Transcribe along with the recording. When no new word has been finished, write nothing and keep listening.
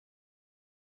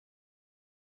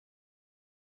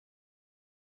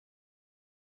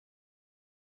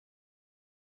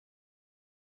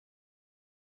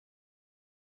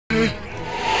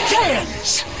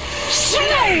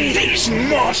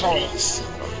muscles.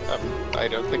 I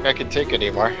don't think I can take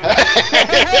anymore.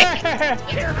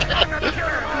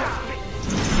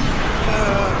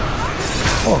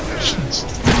 Oh, jeez.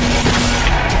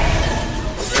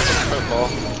 Purple.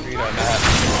 Read on that.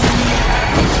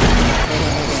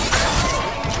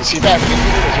 Is he back in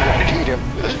here? Or do you want to eat him?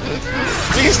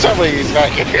 Please tell me he's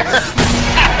back in here. I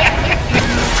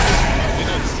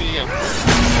don't see him.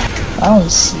 I don't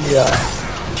see,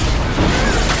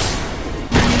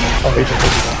 Oh, he's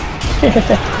He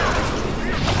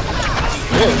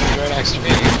is. He's right next to me.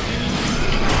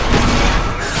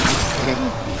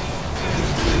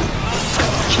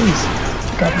 Jeez.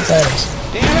 Got his items.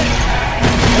 Damn it!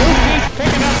 Who keeps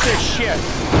picking up this shit?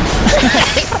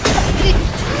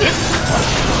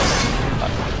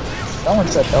 That one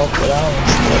said help, but I don't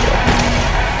see it.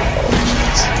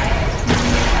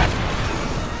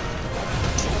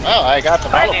 Oh, Well, I got the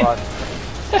Molotov.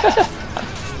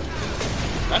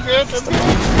 I'm good. I'm good.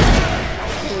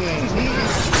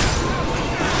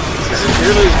 This isn't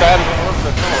nearly as bad as it was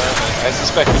before. I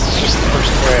suspect this is just the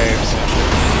first wave. So.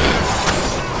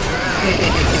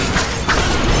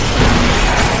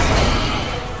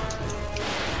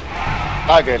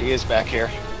 Ah, good. He is back here.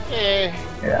 Yay.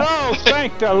 yeah. Oh,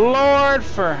 thank the Lord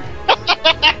for...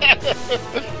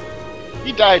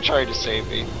 He died trying to save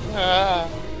me.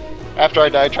 After I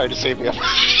died trying to save you.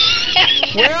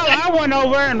 Well, I went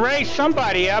over and raised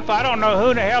somebody up. I don't know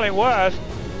who the hell it was.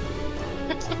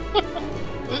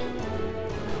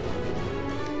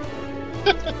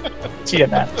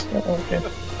 Tiamat. Okay.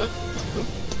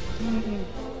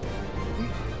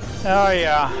 Oh,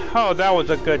 yeah. Oh, that was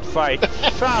a good fight.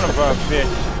 Son of a bitch.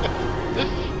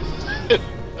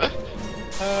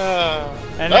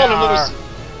 And now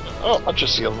oh, a bunch of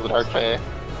seals in the dark pay.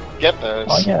 Get those.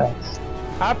 Oh, yeah.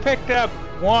 I picked up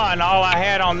one, all I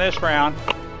had on this round.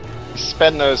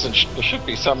 Spend those, and there should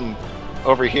be some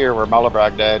over here where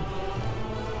Malabrog died.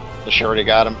 The surety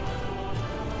got him.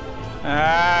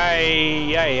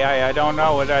 I don't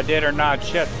know whether I did or not.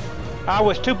 Shit. I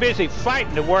was too busy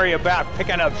fighting to worry about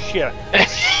picking up shit.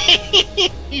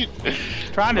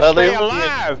 Trying to stay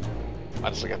alive. I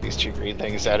just got these two green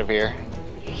things out of here.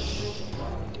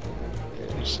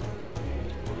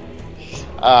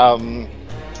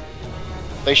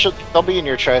 They'll be in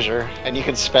your treasure, and you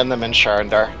can spend them in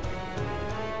Sharndar.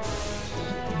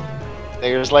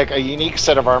 There's like a unique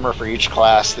set of armor for each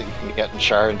class that you can get in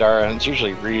Sharndar, and it's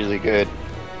usually really good.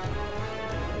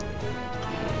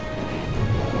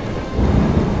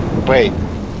 Wait,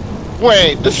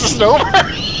 this isn't over?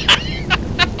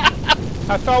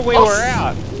 I thought we were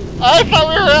out. I thought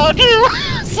we were out too!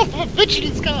 Son of a bitch,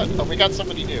 he's gone! Oh, we got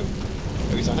somebody new.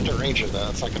 Oh, he's a hunter ranger though,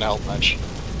 that's not gonna help much.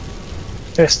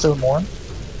 There's still more?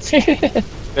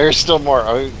 There's still more.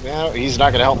 Oh, no, he's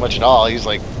not gonna help much at all. He's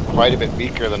like quite a bit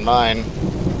weaker than mine.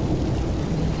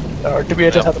 Or do we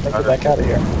just have to make it back out of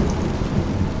here?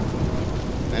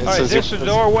 Oh, is this the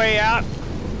doorway out?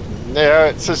 No,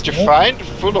 it says to find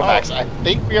Fulamax. I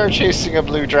think we are chasing a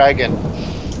blue dragon.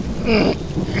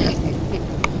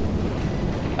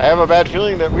 I have a bad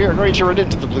feeling that we are going to run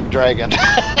into the blue dragon.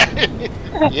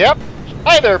 Yep.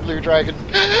 Hi there, blue dragon.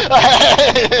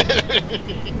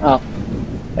 Oh.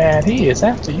 And he is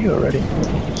after you already.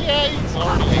 Yeah, he's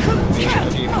already. I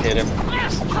didn't even hit him.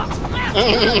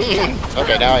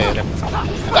 Okay, now I hit him.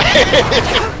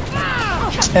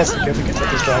 That's good, we can take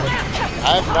this dragon.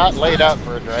 I'm not laid out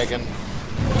for a dragon.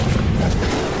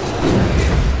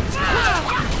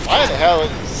 Why the hell is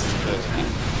this?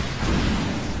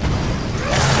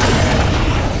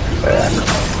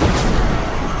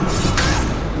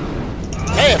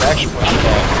 Hey, I'm actually pushing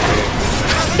that.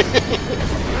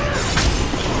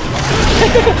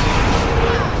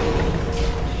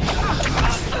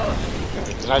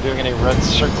 He's not doing any red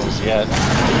circles yet.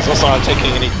 He's also not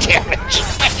taking any damage.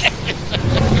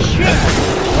 Shit!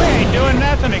 We ain't doing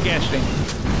nothing against him.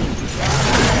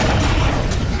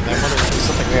 I wonder if there's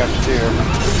something we have to do.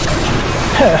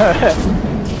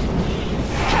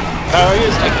 No, he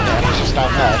is taking damage, just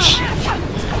not much.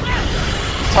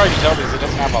 It's hard to tell because he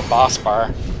doesn't have a boss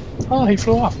bar. Oh, he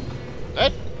flew off.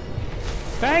 That,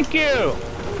 Thank you!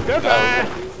 Goodbye!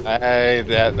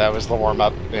 that was the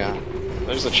warm-up, yeah.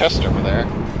 There's a chest over there.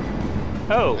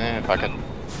 Oh. Fuck it.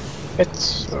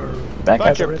 It's back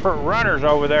Bunch at of runners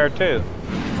over there, too.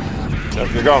 So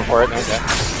if you're going for it, okay.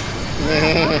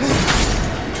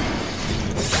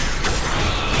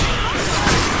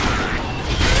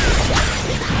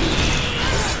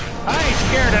 I ain't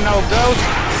scared of no ghost.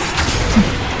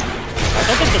 I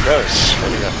think it's a ghost. There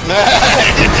we go.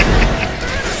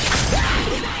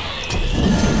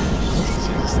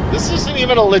 This isn't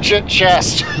even a legit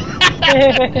chest.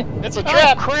 It's a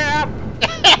trap. Oh, crap!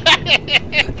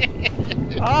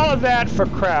 All of that for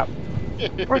crap.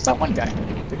 Where's that one guy?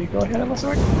 Did he go ahead of us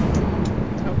already?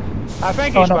 I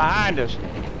think he's behind us.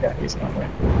 Yeah, he's not there.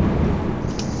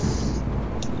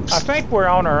 I think we're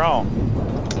on our own.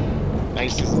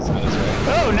 Nice, he's on his way.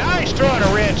 Oh, now he's throwing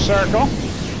a red circle.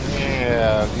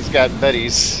 Yeah, he's got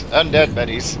buddies, undead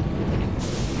buddies.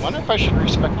 Wonder if I should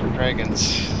respect your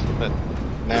dragons, but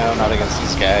no, not against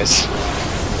these guys.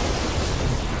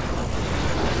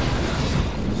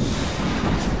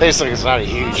 Basically, it's not a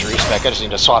huge respect. I just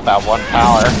need to swap out one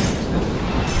power.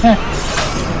 Good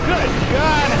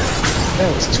God!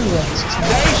 There was 2 runs.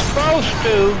 They're supposed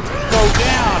to go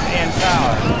down in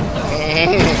power.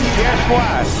 Guess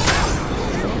what?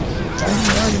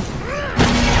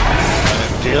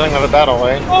 I'm dealing with a battle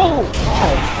way. Oh!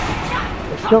 Oh!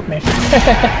 It killed me.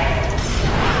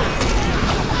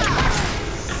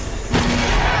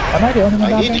 Am I the only one I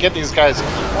down need to there? get these guys.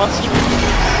 Wants to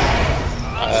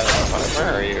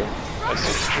where are you? I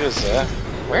see Trizza.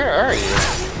 Where are you?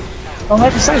 I'm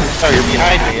right beside you. Oh, you're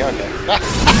behind me. Okay.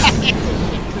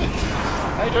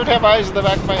 I don't have eyes in the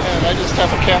back of my head. I just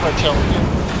have a camera telling me.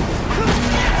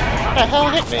 What the hell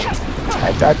hit me?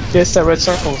 I guess the red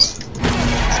circles.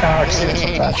 It's kind of hard to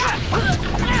see them sometimes.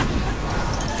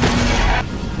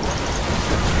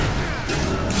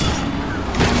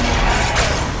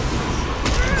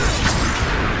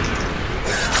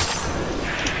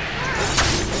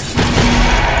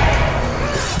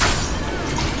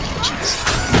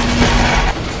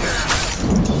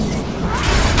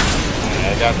 I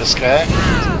got this guy.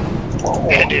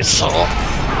 And his soul.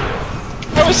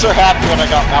 I was so happy when I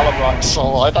got Malabrock's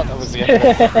soul. I thought that was the end of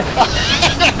it.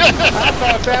 I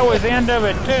thought that was the end of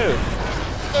it too.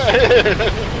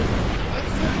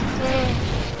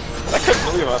 I couldn't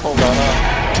believe I pulled that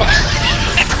off.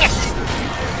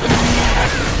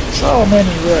 So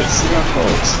many red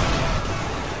circles.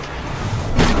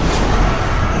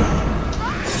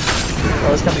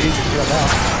 Oh, it's gonna be easy to kill now.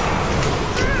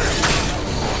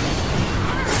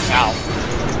 Ow.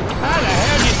 How the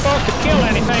hell are you supposed to kill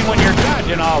anything when you're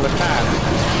dodging all the time?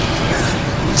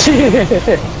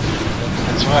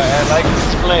 That's why I like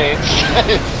these blades.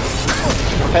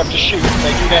 You don't have to shoot,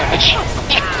 they do damage.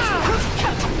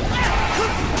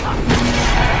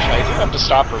 Actually, I do have to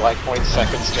stop for like 0.6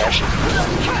 seconds to actually.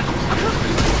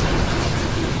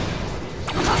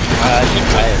 I think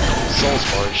my soul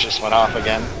forge just went off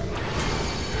again.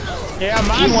 Yeah,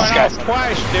 mine Jesus went Christ. off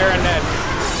twice during that.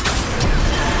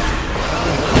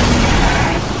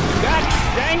 God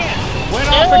dang it! Went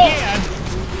off again.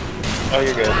 Oh,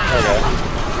 you're good. Okay.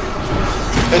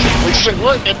 At least it's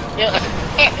working. Yeah.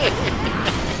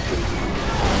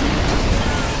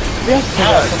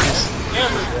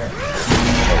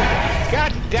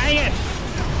 God dang it!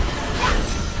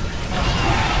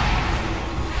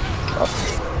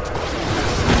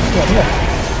 Yeah, yeah.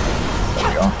 There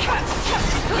we go.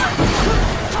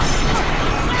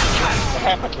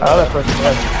 Oh, that person's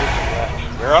dead.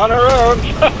 We're on our own.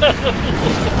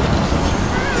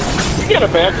 We get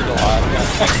abandoned a lot.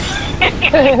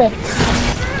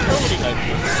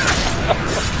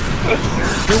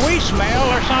 Do we smell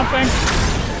or something?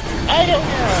 I don't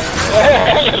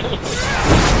know.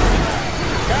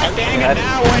 God dang it!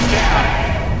 Now it went down.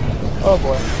 Oh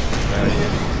boy.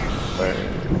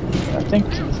 I think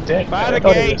he's dead. By the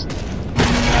Oh, there he gate. is.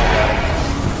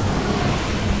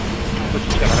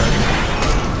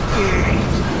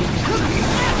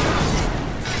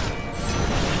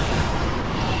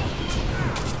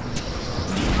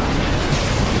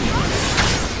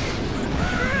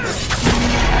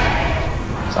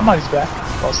 Somebody's back.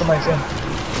 Oh, somebody's in.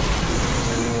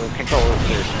 Control room.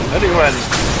 Anyone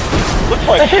looks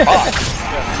like Spock.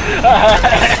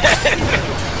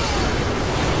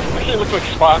 Actually, looks like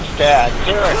Spock's dad.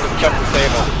 Sure, I can jump the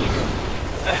table.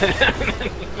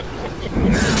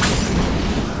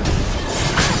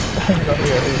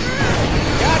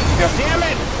 God damn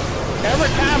it! Every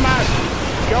time I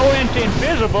go into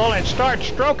invisible and start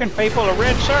stroking people, a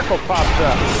red circle pops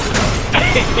up.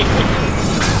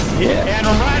 Yeah. And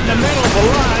I'm right in the middle of the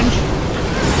lunge.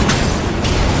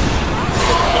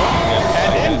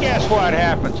 And then guess what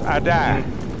happens? I die.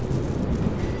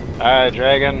 Alright,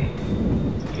 Dragon.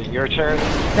 Is it your turn?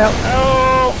 Yep.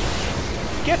 Oh!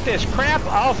 Get this crap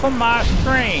off of my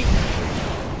screen.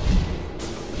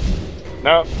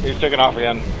 Nope, he's taking off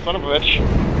again. Son of a bitch.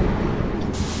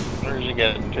 Where's he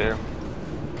getting to?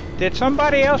 Did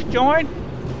somebody else join?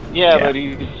 Yeah, Yeah. but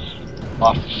he's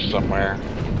off somewhere.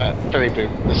 30 boot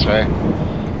this way.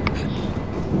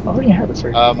 Oh, we can have this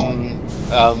right.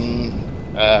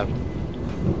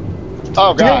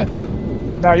 Oh god.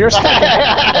 No, you're stuck.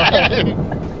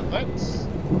 What?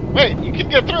 Wait, you can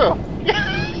get through.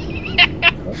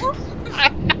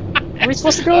 Are we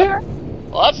supposed to go here?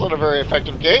 Well, that's not a very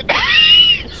effective gate.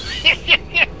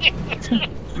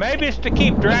 Maybe it's to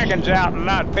keep dragons out and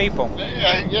not people.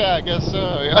 Yeah, I guess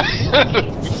so. Yeah.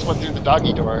 We just went through the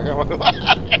doggy door.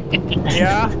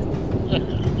 Yeah.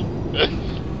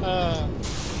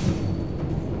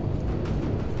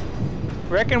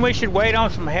 Reckon we should wait on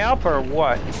some help or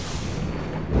what?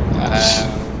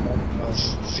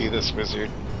 Let's see this wizard.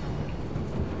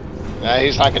 Nah,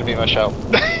 he's not going to be much help.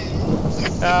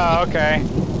 Oh, okay.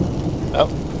 Oh,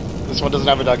 this one doesn't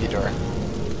have a doggy door.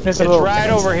 There's It's right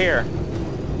thing. over here.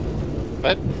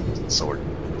 What? Sword.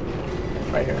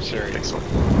 Right here. Sword. Big sword.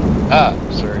 Ah,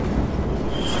 sword.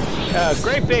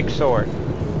 Great big sword.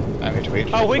 I have to wait.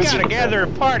 Oh, we gotta gather a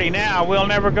party now. We'll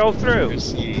never go through.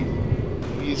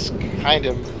 He's kind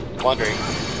of wandering.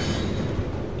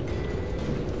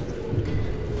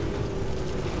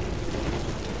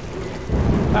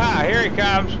 Ah, here he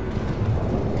comes.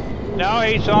 No,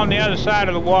 he's on the other side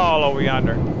of the wall over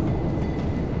yonder.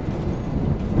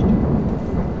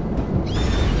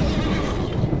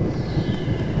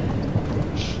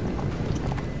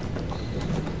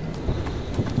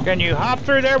 Can you hop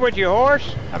through there with your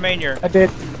horse? I mean, I did.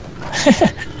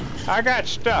 I got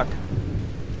stuck.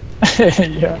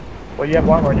 Yeah. Well, you have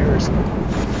armor on yours.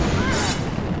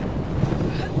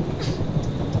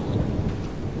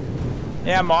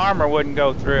 Yeah, my armor wouldn't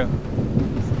go through.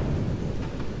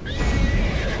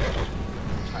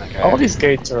 Okay. All these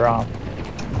gates are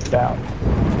down.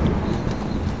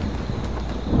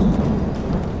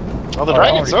 Well, the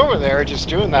dragon's over there, just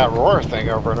doing that roar thing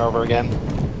over and over again.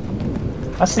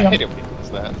 I see I hate him. it when he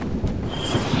does that.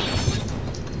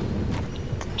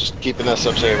 Just keeping us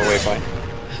up so we have a waypoint.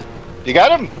 You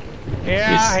got him?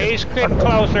 Yeah, he's getting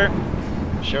closer.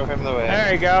 Show him the way.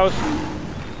 There he goes.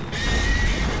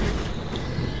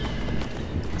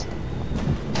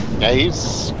 Yeah,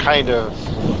 he's kind of...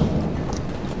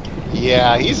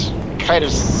 Yeah, he's kind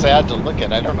of sad to look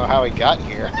at. I don't know how he got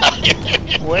here.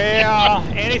 Well,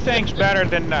 anything's better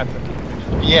than nothing.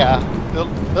 Yeah, they'll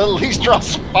at least draw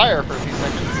some fire for a few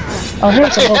seconds. Oh,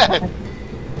 here's a little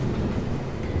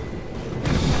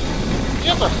He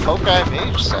has a Foci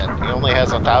Mage set. He only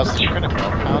has 1,000 critical.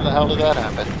 How the hell did that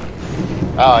happen?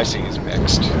 Oh, I see, he's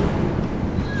mixed.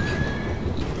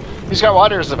 He's got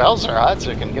Waters of Elzarad,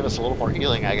 so he can give us a little more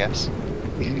healing, I guess.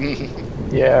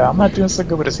 Yeah, I'm not doing so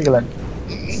good with his healing.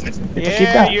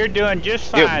 Yeah, you're doing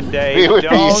just fine, Dave. We would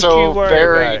Don't be so you worry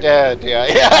very about it. dead, yeah.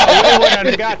 We wouldn't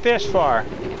have got this far.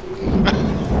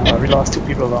 We lost 2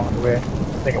 people along the way.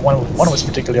 I think one was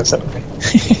particularly upset with me.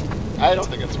 I don't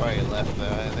think that's why he left, though.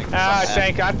 I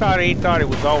thought he thought it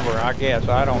was over, I guess.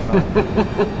 I don't know.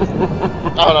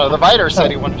 Oh no, the Biter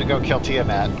said he wanted to go kill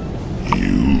Tiamat.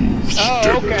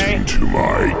 Okay. Into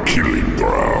my killing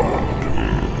ground.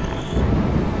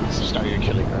 This is not your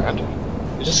killing ground.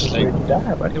 This is where you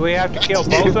die, buddy. Do we have to kill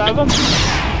both of them?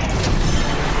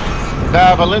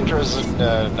 Nah, Valindra's in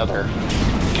another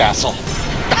castle.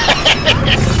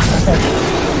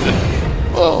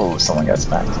 Whoa, someone got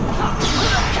smacked.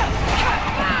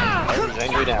 Everyone's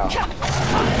angry now.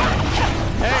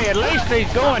 Hey, at least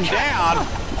he's going down.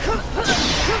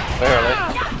 Barely.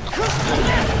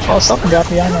 Oh, something got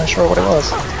me. I'm not sure what it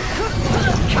was.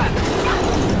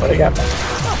 But it got me.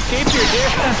 Keep your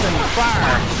distance and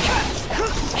fire.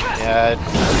 Yeah, it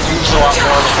moves a lot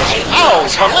more than this. Oh,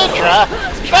 Valindra!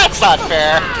 That's not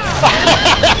fair!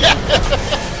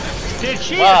 Did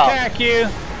she Wow. attack you?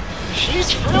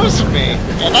 She's frozen me,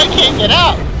 and I can't get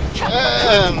out!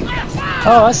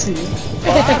 Oh, I see you.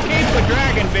 Well, I'll keep the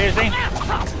dragon busy.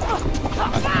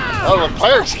 Oh, the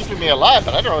cleric's keeping me alive,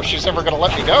 but I don't know if she's ever gonna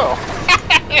let me go.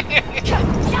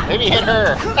 Maybe hit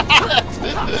her.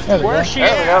 There we Where's go. she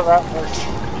There we go, at? that works.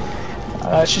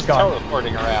 She's gone.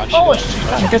 Teleporting around. Oh, she's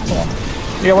trying to get to him.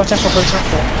 You gotta watch out for her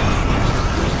circle.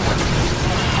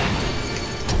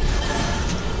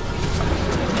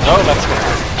 Oh, that's good.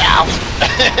 Ow!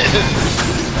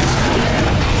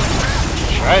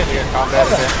 Try to get combat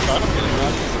again, so I don't get it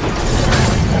done.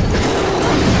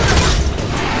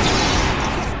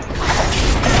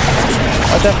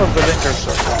 Watch out for Valindra's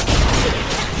circle.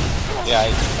 Yeah, I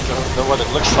don't know what it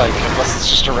looks like, unless it's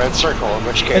just a red circle, in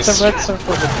which case... It's a red circle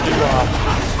with blue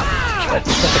red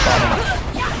specific on it.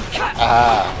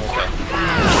 Ah, okay.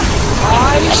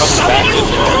 I must have backed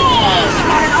into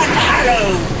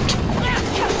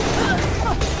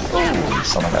Ooh,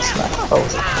 someone got smacked. Oh,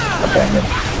 abandoned.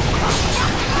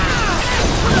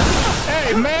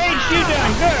 Hey, mage, you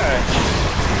done good.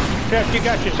 Except you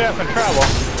got yourself in trouble.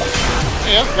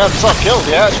 He hasn't got himself killed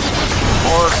yet.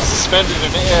 Or suspended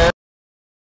in the air.